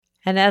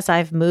And as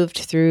I've moved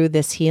through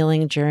this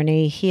healing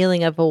journey,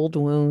 healing of old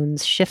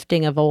wounds,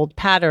 shifting of old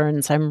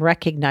patterns, I'm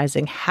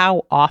recognizing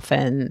how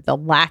often the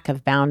lack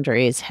of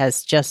boundaries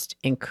has just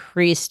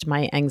increased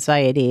my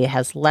anxiety,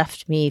 has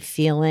left me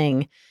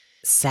feeling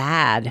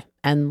sad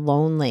and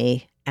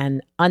lonely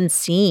and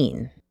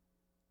unseen.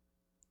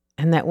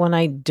 And that when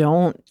I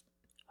don't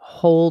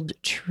hold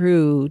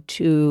true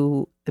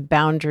to the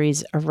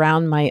boundaries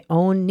around my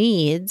own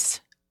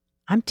needs,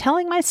 I'm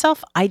telling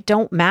myself I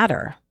don't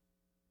matter.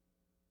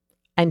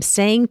 I'm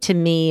saying to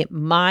me,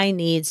 my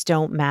needs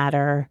don't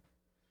matter.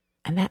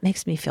 And that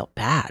makes me feel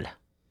bad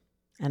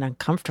and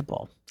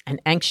uncomfortable and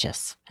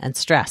anxious and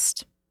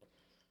stressed.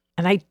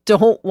 And I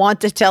don't want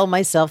to tell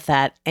myself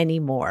that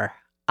anymore.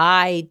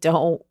 I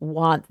don't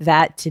want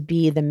that to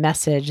be the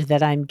message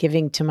that I'm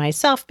giving to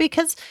myself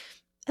because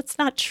that's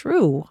not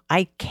true.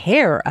 I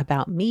care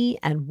about me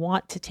and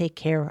want to take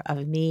care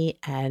of me.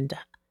 And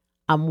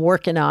I'm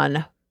working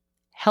on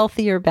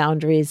healthier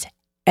boundaries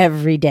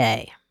every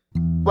day.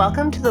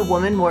 Welcome to the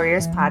Woman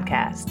Warriors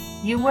Podcast.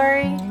 You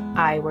worry,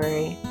 I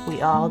worry, we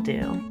all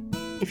do.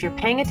 If you're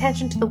paying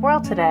attention to the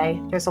world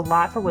today, there's a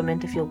lot for women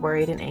to feel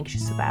worried and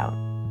anxious about.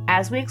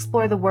 As we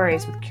explore the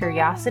worries with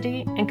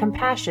curiosity and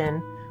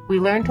compassion, we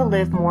learn to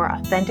live more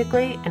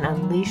authentically and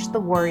unleash the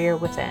warrior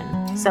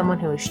within, someone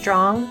who is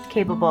strong,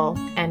 capable,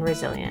 and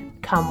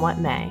resilient, come what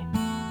may.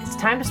 It's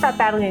time to stop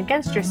battling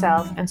against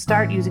yourself and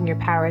start using your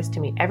powers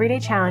to meet everyday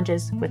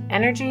challenges with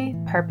energy,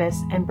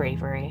 purpose, and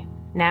bravery.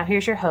 Now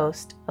here's your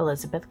host,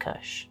 Elizabeth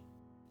Cush.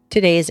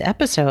 Today's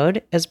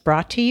episode is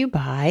brought to you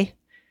by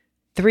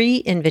 3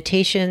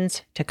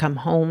 Invitations to Come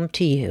Home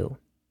to You.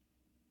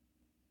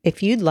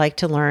 If you'd like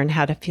to learn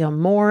how to feel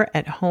more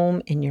at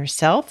home in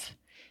yourself,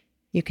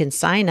 you can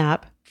sign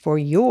up for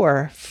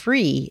your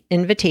free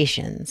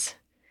invitations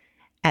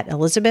at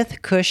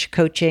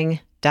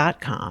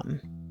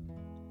elizabethcushcoaching.com.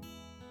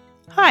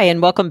 Hi,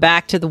 and welcome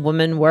back to the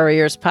Woman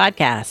Warriors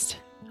Podcast.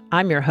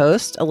 I'm your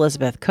host,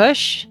 Elizabeth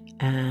Cush,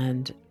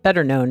 and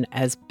better known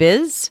as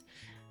Biz.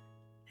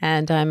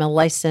 And I'm a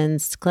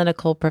licensed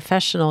clinical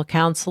professional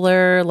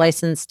counselor,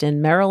 licensed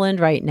in Maryland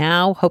right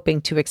now, hoping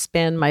to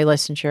expand my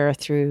licensure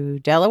through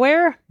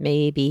Delaware,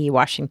 maybe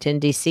Washington,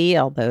 D.C.,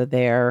 although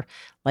their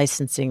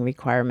licensing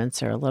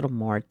requirements are a little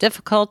more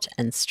difficult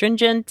and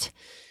stringent.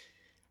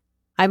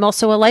 I'm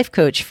also a life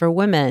coach for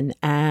women,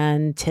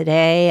 and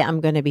today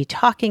I'm going to be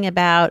talking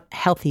about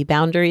healthy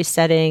boundary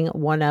setting,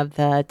 one of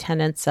the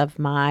tenets of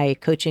my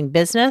coaching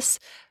business.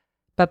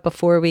 But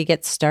before we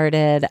get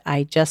started,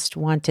 I just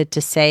wanted to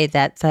say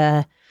that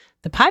the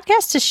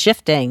podcast is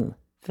shifting.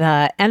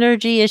 The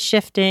energy is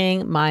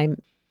shifting. My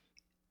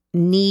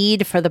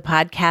need for the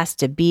podcast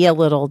to be a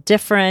little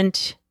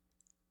different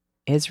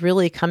is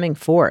really coming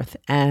forth.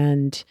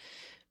 And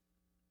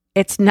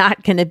it's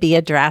not going to be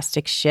a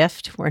drastic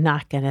shift. We're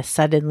not going to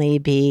suddenly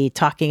be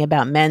talking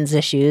about men's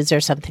issues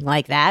or something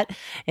like that.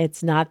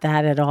 It's not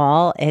that at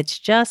all. It's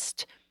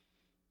just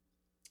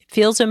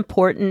feels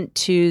important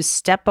to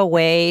step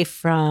away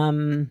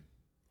from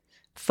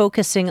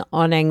focusing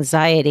on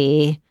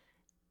anxiety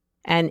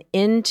and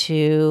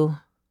into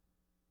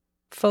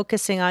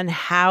focusing on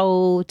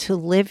how to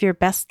live your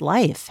best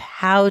life,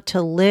 how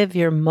to live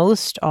your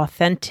most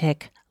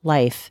authentic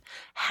life,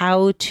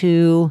 how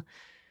to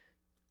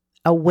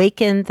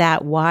awaken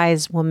that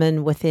wise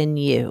woman within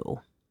you.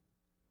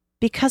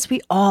 Because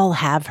we all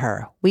have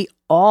her. We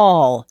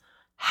all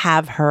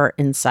have her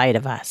inside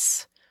of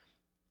us.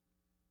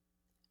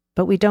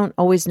 But we don't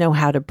always know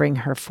how to bring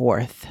her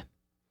forth.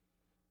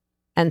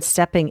 And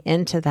stepping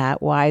into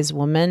that wise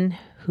woman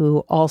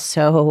who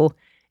also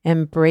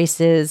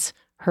embraces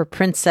her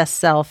princess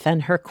self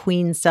and her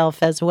queen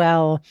self as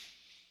well,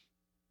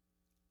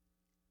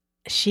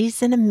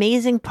 she's an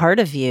amazing part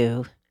of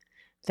you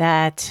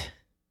that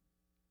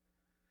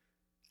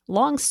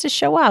longs to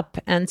show up.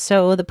 And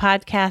so the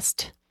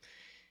podcast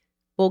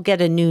will get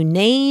a new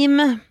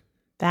name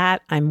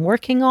that I'm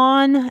working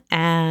on,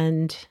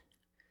 and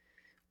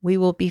we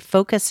will be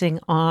focusing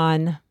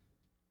on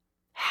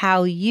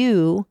how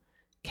you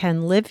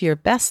can live your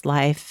best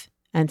life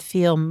and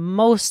feel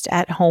most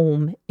at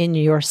home in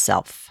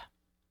yourself.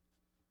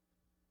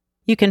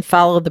 You can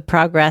follow the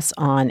progress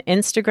on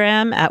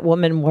Instagram at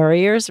Woman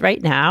Warriors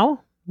right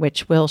now,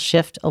 which will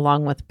shift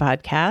along with the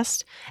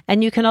podcast.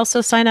 And you can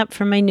also sign up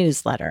for my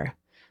newsletter.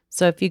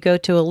 So if you go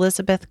to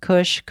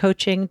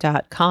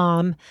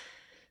elizabethcushcoaching.com,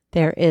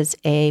 there is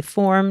a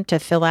form to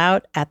fill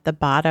out at the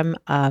bottom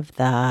of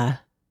the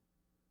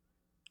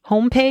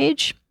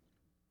homepage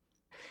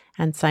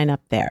and sign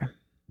up there.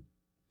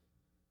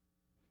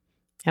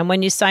 And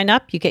when you sign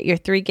up, you get your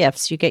 3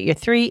 gifts. You get your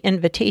 3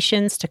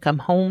 invitations to come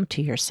home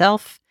to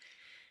yourself.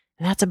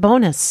 And that's a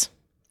bonus.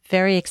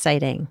 Very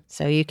exciting.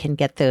 So you can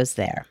get those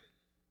there.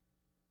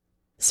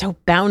 So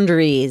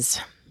boundaries.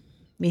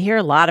 We hear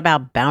a lot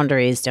about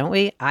boundaries, don't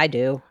we? I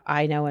do.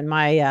 I know in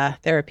my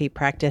therapy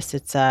practice,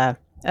 it's a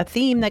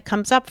theme that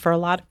comes up for a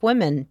lot of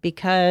women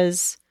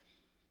because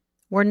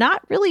we're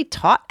not really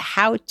taught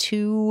how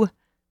to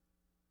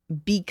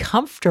be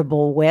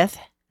comfortable with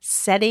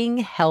setting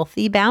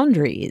healthy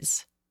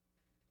boundaries.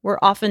 We're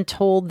often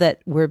told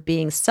that we're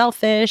being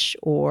selfish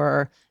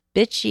or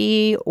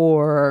bitchy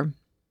or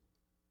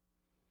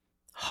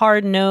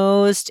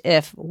hard-nosed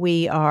if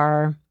we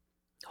are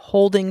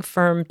holding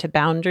firm to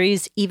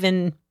boundaries,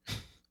 even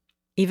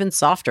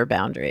softer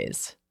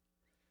boundaries.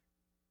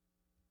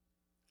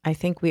 I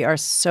think we are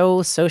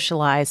so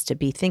socialized to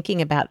be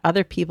thinking about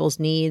other people's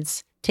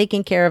needs,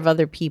 taking care of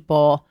other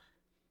people,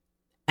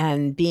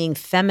 and being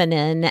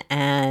feminine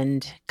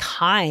and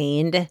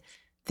kind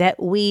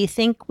that we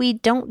think we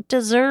don't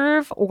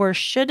deserve or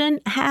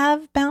shouldn't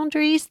have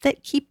boundaries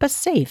that keep us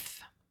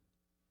safe.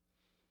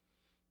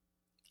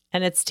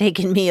 And it's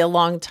taken me a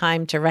long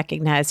time to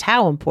recognize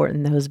how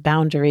important those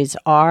boundaries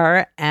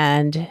are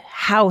and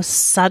how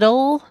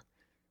subtle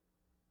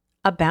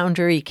a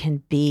boundary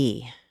can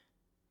be.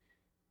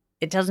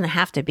 It doesn't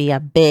have to be a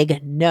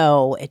big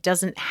no. It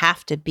doesn't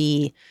have to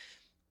be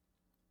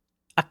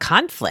a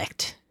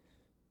conflict.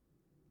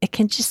 It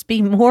can just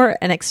be more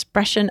an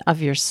expression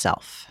of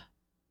yourself.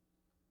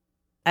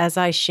 As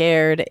I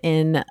shared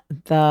in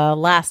the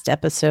last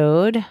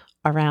episode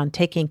around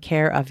taking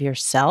care of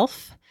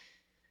yourself,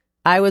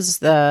 I was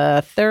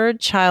the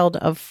third child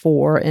of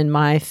 4 in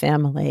my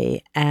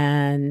family,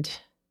 and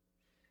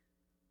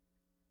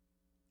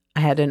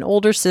I had an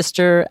older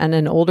sister and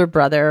an older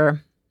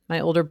brother. My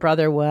older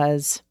brother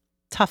was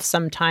tough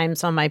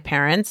sometimes on my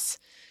parents.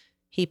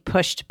 He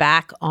pushed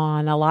back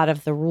on a lot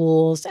of the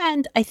rules.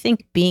 And I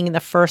think being the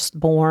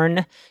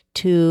firstborn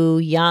to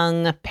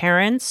young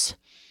parents,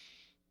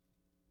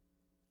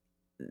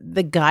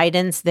 the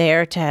guidance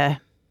there to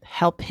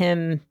help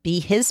him be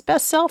his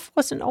best self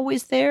wasn't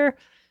always there.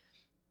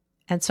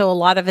 And so a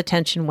lot of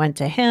attention went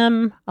to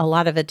him. A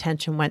lot of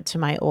attention went to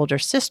my older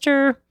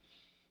sister.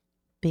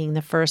 Being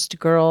the first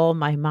girl,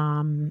 my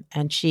mom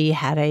and she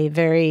had a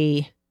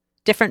very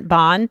different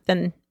bond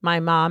than my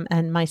mom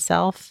and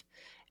myself.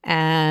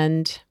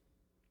 And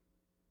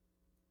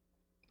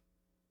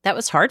that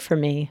was hard for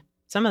me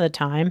some of the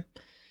time.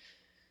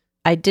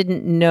 I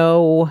didn't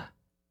know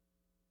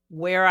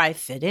where I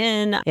fit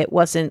in. It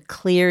wasn't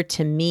clear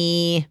to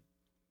me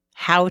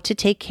how to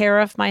take care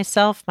of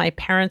myself. My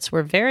parents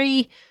were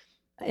very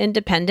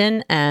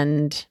independent,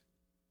 and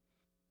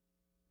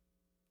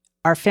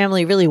our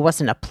family really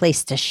wasn't a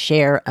place to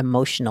share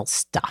emotional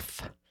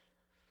stuff.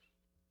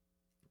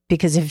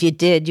 Because if you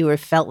did, you were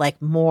felt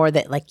like more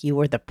that like you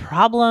were the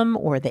problem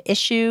or the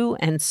issue.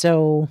 And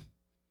so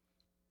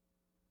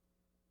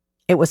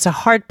it was a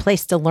hard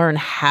place to learn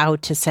how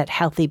to set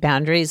healthy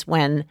boundaries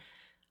when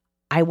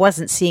I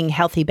wasn't seeing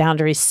healthy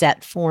boundaries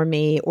set for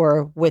me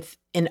or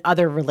within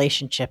other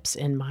relationships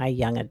in my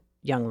young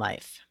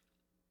life.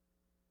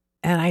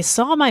 And I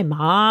saw my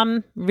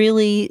mom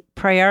really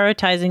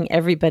prioritizing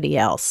everybody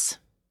else.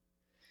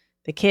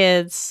 The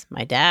kids,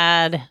 my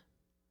dad.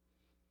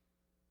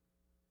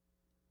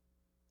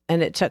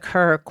 And it took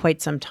her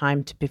quite some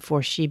time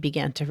before she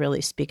began to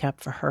really speak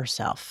up for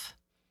herself.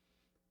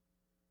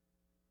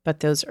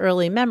 But those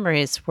early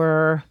memories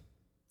were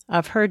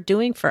of her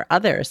doing for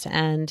others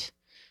and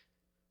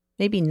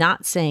maybe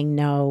not saying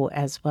no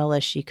as well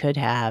as she could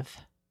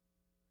have.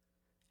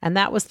 And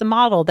that was the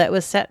model that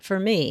was set for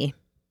me.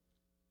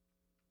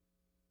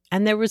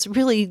 And there was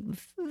really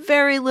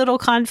very little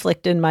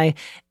conflict in my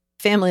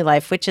family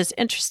life, which is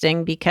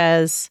interesting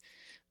because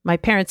my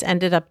parents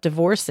ended up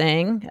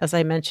divorcing, as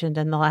I mentioned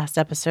in the last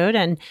episode,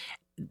 and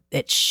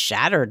it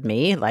shattered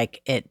me.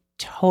 Like, it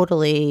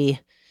totally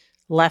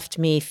left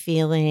me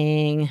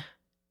feeling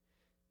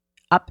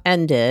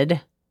upended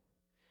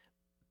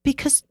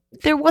because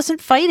there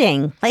wasn't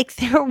fighting. Like,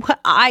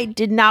 I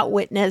did not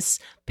witness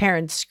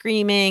parents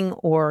screaming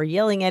or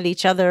yelling at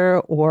each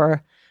other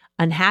or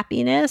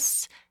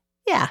unhappiness.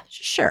 Yeah,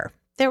 sure.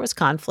 There was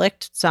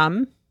conflict,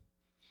 some,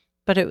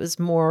 but it was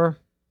more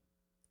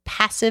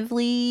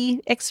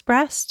passively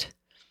expressed.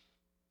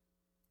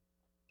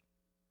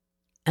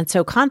 And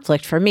so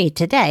conflict for me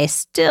today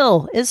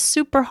still is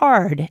super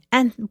hard.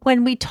 And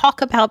when we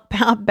talk about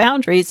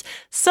boundaries,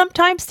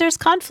 sometimes there's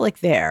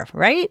conflict there,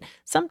 right?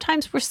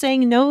 Sometimes we're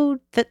saying no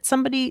to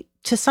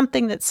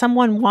something that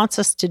someone wants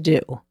us to do.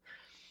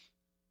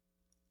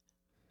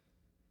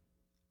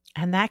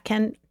 And that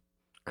can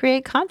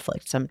create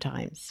conflict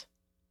sometimes.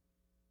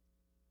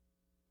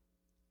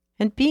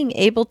 And being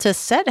able to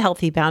set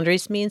healthy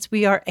boundaries means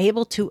we are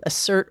able to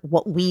assert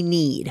what we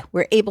need.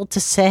 We're able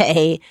to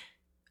say,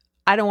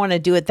 I don't want to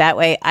do it that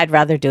way. I'd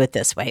rather do it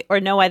this way.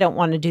 Or no, I don't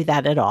want to do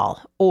that at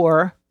all.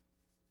 Or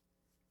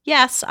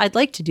yes, I'd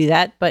like to do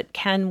that, but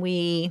can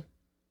we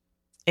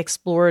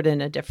explore it in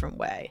a different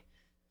way?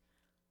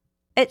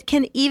 It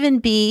can even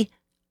be,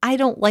 I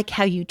don't like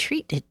how you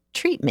treat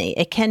me.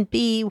 It can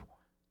be,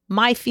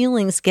 my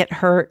feelings get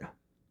hurt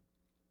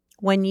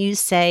when you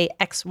say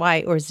X,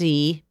 Y, or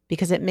Z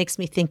because it makes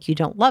me think you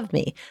don't love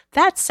me.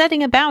 That's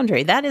setting a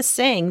boundary. That is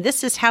saying,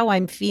 this is how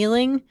I'm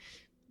feeling,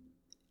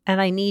 and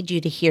I need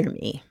you to hear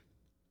me.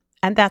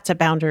 And that's a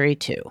boundary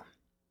too.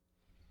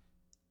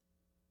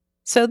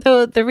 So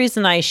the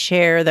reason I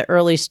share the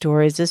early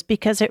stories is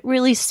because it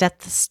really set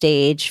the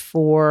stage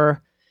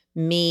for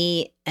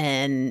me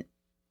and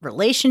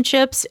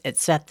relationships. It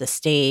set the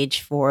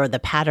stage for the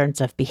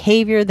patterns of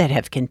behavior that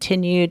have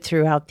continued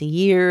throughout the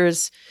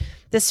years.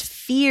 This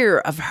fear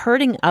of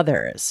hurting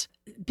others,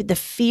 the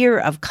fear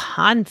of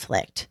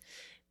conflict,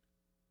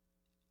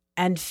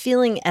 and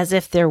feeling as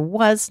if there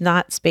was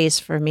not space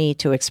for me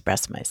to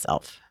express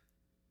myself.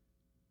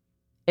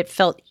 It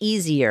felt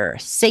easier,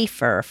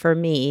 safer for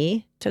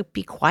me to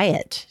be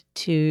quiet,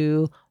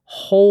 to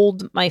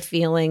hold my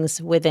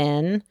feelings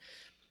within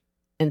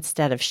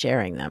instead of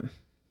sharing them.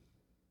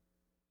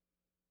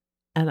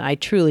 And I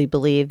truly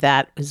believe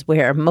that is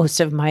where most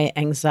of my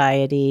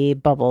anxiety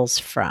bubbles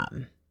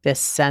from. This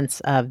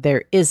sense of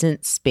there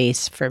isn't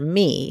space for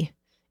me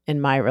in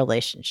my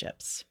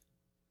relationships.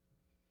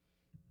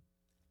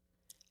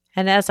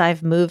 And as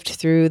I've moved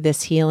through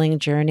this healing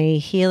journey,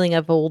 healing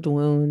of old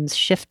wounds,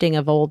 shifting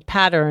of old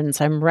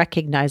patterns, I'm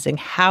recognizing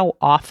how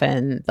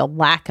often the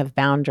lack of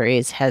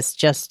boundaries has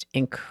just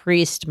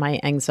increased my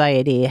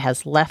anxiety,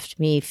 has left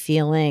me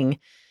feeling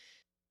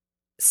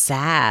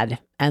sad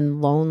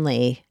and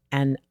lonely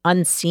and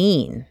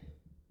unseen.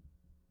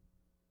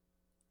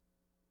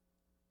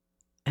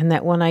 And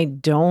that when I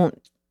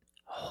don't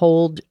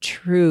hold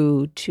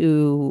true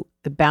to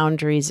the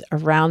boundaries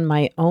around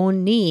my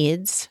own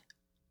needs,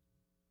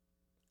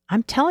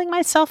 I'm telling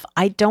myself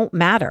I don't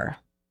matter.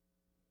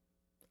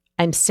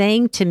 I'm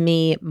saying to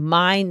me,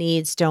 my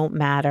needs don't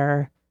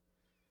matter.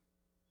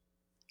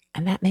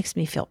 And that makes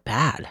me feel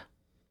bad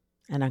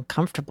and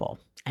uncomfortable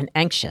and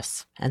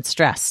anxious and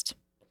stressed.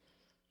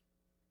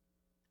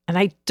 And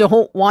I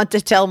don't want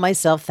to tell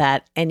myself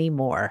that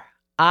anymore.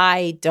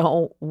 I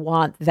don't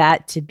want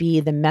that to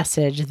be the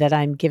message that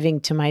I'm giving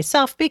to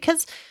myself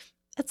because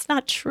that's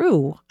not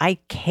true. I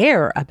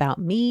care about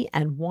me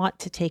and want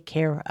to take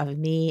care of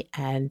me,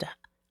 and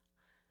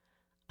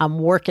I'm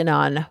working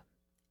on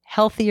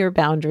healthier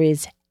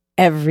boundaries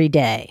every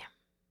day.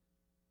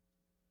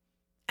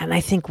 And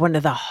I think one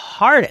of the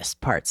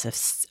hardest parts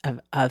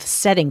of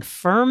setting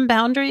firm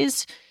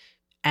boundaries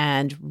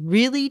and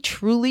really,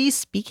 truly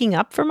speaking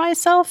up for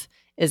myself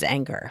is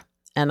anger.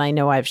 And I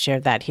know I've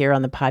shared that here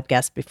on the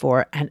podcast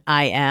before, and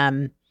I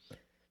am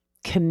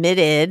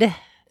committed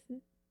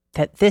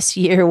that this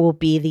year will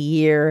be the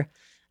year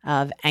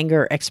of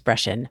anger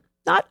expression.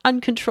 Not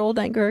uncontrolled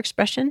anger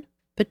expression,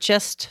 but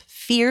just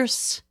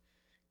fierce,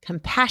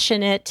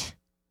 compassionate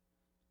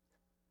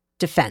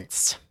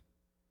defense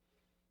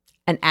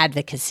and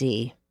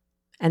advocacy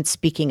and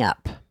speaking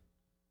up.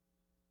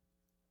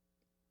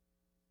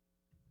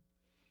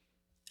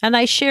 And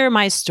I share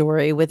my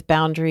story with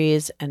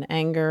boundaries and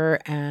anger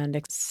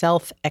and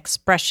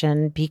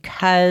self-expression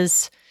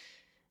because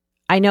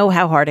I know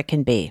how hard it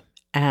can be.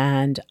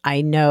 And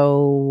I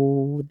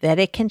know that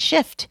it can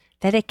shift,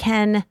 that it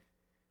can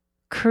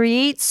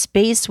create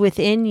space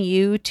within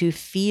you to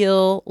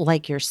feel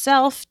like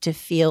yourself, to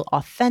feel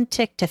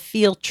authentic, to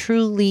feel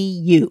truly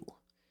you.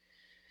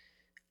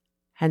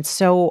 And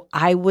so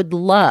I would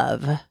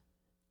love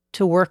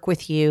to work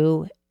with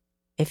you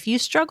if you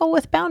struggle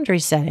with boundary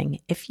setting,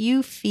 if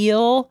you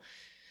feel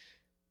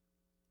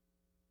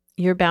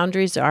your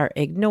boundaries are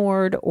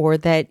ignored or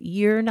that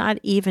you're not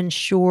even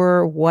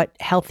sure what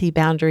healthy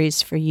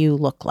boundaries for you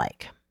look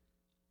like.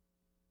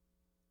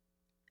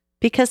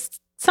 Because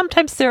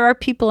sometimes there are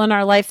people in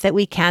our life that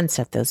we can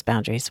set those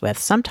boundaries with.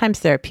 Sometimes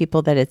there are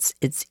people that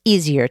it's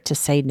easier to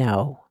say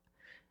no.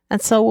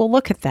 And so we'll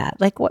look at that.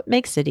 Like, what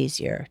makes it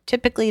easier?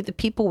 Typically, the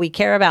people we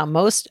care about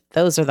most,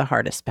 those are the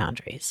hardest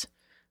boundaries.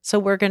 So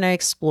we're going to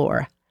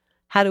explore,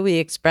 how do we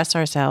express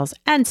ourselves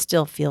and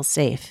still feel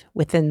safe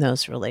within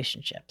those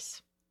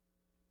relationships?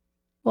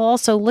 We'll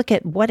also look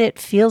at what it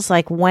feels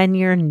like when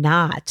you're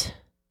not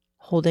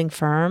holding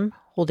firm,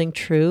 holding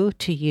true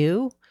to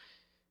you,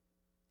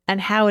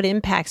 and how it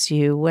impacts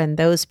you when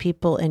those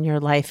people in your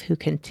life who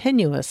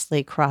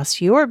continuously cross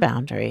your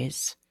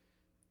boundaries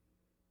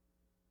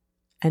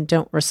and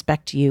don't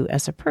respect you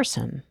as a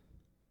person,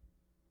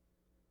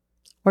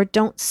 or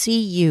don't see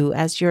you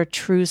as your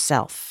true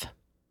self.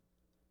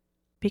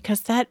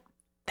 Because that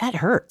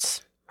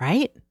hurts,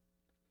 right?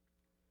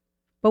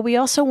 But we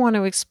also want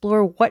to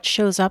explore what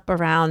shows up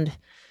around,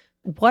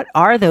 what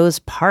are those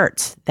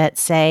parts that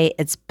say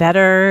it's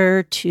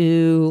better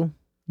to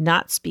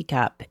not speak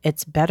up,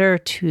 it's better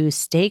to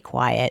stay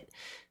quiet.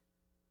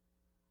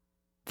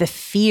 The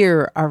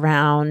fear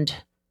around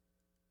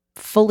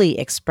fully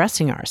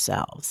expressing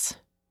ourselves.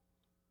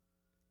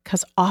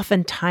 Because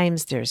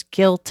oftentimes there's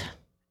guilt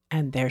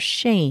and there's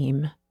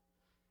shame,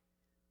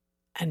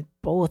 and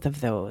both of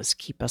those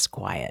keep us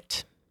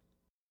quiet.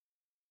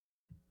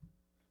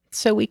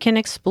 So we can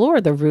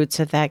explore the roots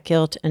of that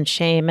guilt and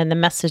shame and the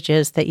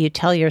messages that you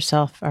tell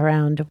yourself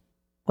around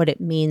what it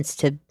means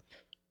to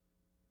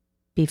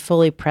be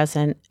fully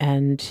present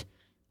and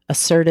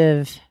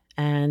assertive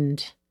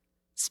and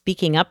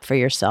speaking up for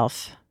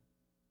yourself.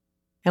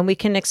 And we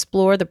can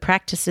explore the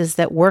practices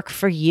that work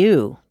for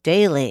you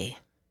daily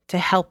to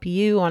help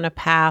you on a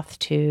path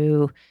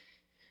to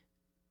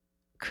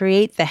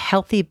create the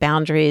healthy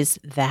boundaries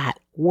that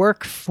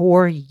work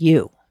for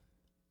you.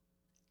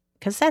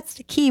 Because that's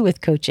the key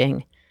with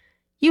coaching.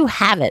 You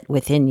have it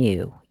within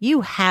you.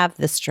 You have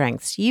the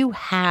strengths. You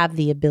have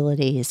the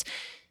abilities.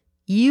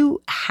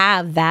 You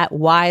have that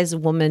wise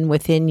woman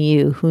within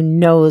you who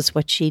knows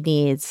what she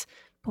needs.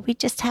 But we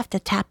just have to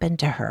tap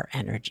into her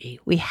energy.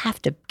 We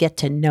have to get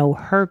to know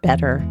her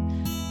better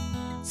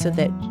so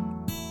that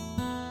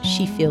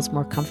she feels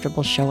more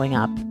comfortable showing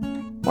up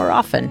more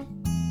often.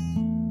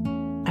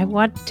 I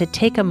want to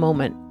take a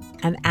moment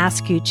and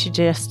ask you to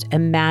just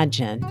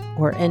imagine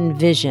or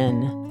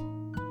envision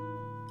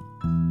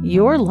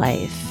your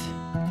life,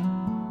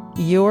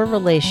 your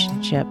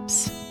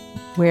relationships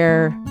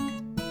where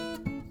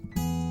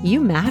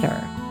you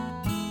matter.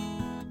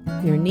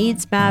 Your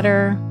needs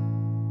matter.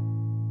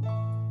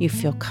 You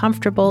feel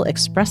comfortable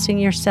expressing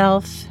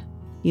yourself.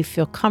 You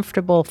feel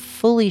comfortable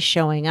fully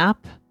showing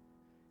up,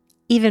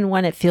 even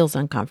when it feels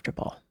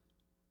uncomfortable.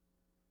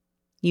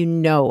 You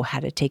know how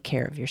to take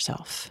care of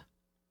yourself.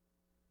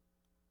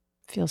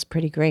 Feels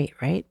pretty great,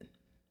 right?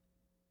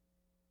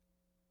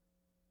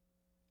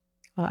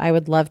 Well, I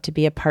would love to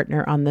be a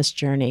partner on this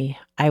journey.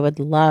 I would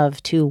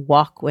love to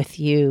walk with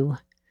you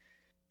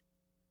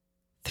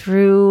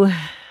through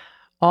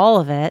all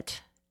of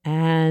it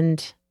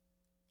and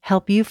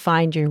help you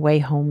find your way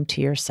home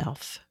to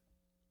yourself.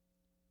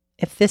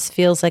 If this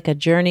feels like a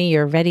journey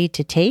you're ready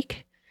to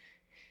take,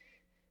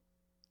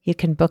 you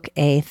can book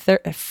a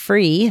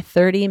free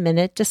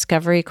 30-minute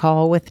discovery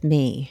call with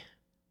me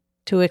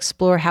to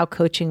explore how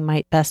coaching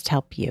might best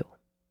help you.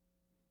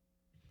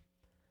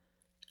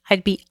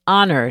 I'd be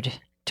honored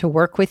to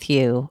work with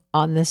you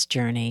on this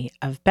journey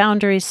of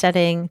boundary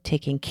setting,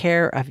 taking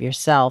care of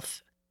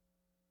yourself,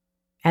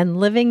 and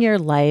living your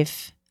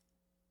life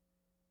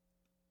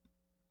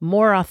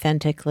more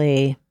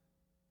authentically,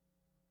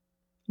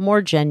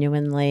 more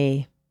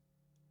genuinely,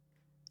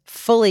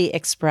 fully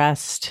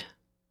expressed,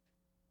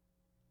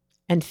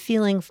 and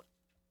feeling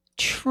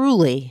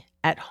truly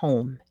at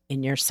home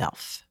in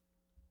yourself.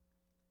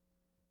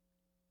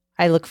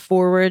 I look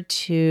forward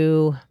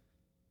to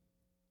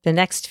the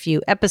next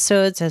few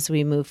episodes as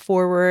we move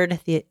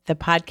forward. The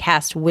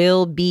podcast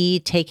will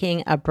be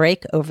taking a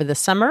break over the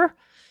summer.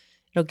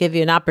 It'll give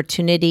you an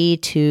opportunity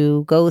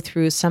to go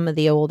through some of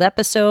the old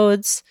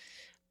episodes,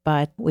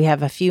 but we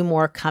have a few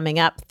more coming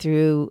up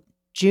through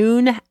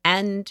June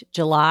and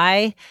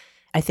July.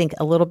 I think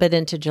a little bit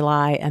into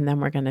July, and then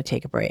we're going to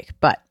take a break.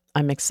 But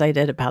I'm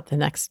excited about the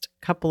next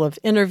couple of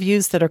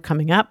interviews that are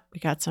coming up. We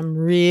got some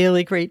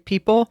really great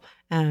people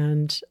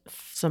and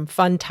some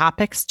fun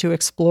topics to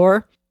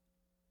explore.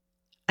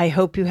 I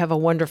hope you have a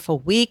wonderful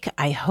week.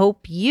 I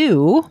hope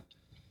you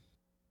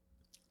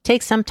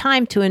take some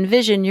time to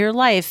envision your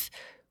life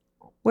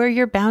where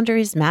your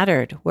boundaries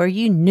mattered, where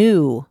you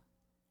knew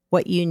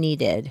what you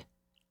needed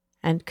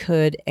and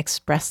could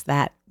express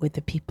that with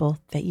the people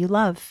that you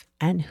love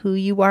and who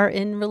you are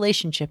in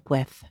relationship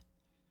with.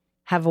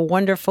 Have a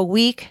wonderful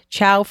week.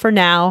 Ciao for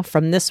now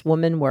from this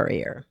woman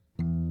warrior.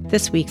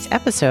 This week's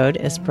episode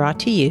is brought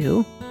to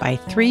you by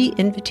 3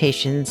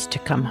 invitations to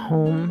come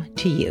home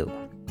to you.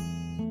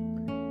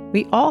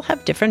 We all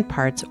have different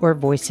parts or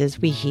voices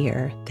we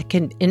hear that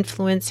can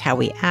influence how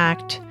we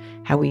act,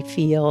 how we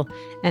feel,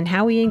 and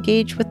how we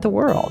engage with the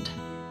world.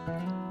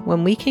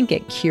 When we can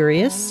get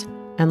curious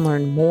and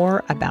learn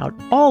more about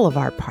all of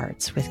our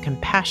parts with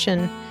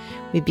compassion,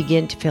 we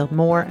begin to feel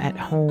more at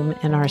home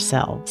in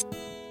ourselves.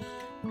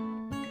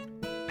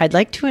 I'd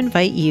like to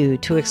invite you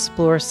to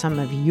explore some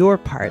of your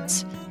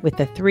parts with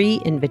the 3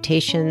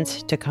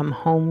 invitations to come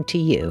home to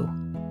you.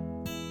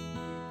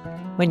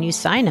 When you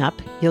sign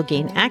up, you'll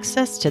gain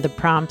access to the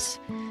prompts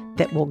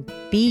that will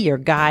be your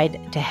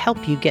guide to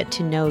help you get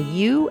to know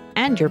you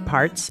and your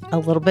parts a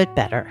little bit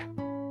better.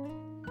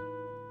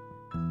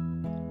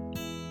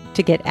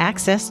 To get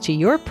access to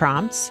your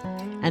prompts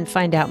and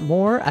find out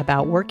more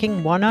about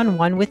working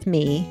one-on-one with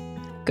me,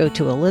 go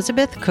to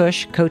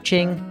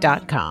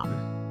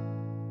elizabethcushcoaching.com.